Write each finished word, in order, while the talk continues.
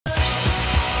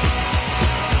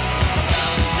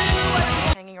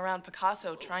around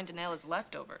Picasso trying to nail his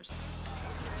leftovers.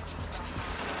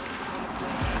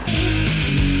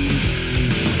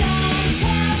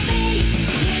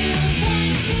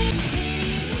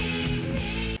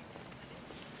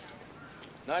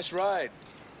 Nice ride.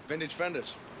 Vintage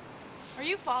fenders. Are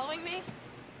you following me?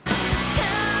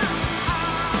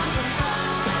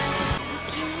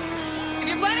 If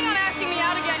you're planning on asking me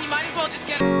out again, you might as well just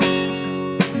get...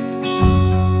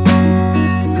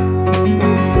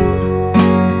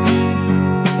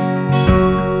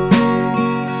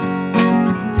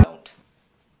 Don't.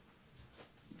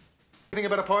 Anything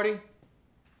about a party?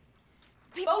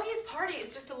 Bogey's party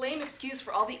is just a lame excuse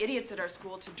for all the idiots at our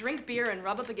school to drink beer and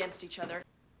rub up against each other.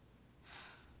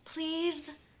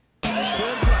 Please?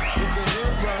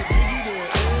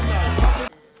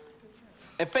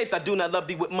 In faith, I do not love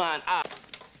thee with mine eye.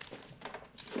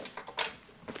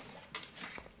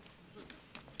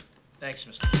 Thanks,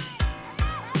 Mr.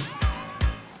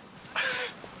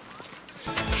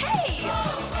 Hey!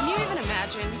 Can you even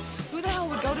imagine? Who the hell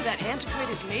would go to that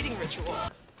antiquated mating ritual?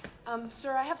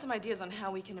 Sir, I have some ideas on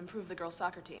how we can improve the girls'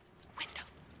 soccer team. Window.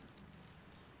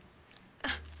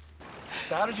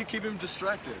 So how did you keep him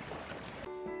distracted?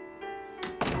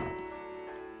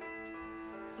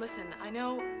 Listen, I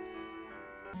know...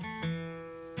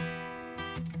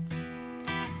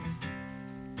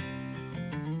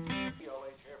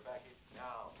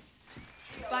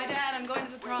 Bye, Dad. I'm going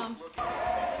to the prom.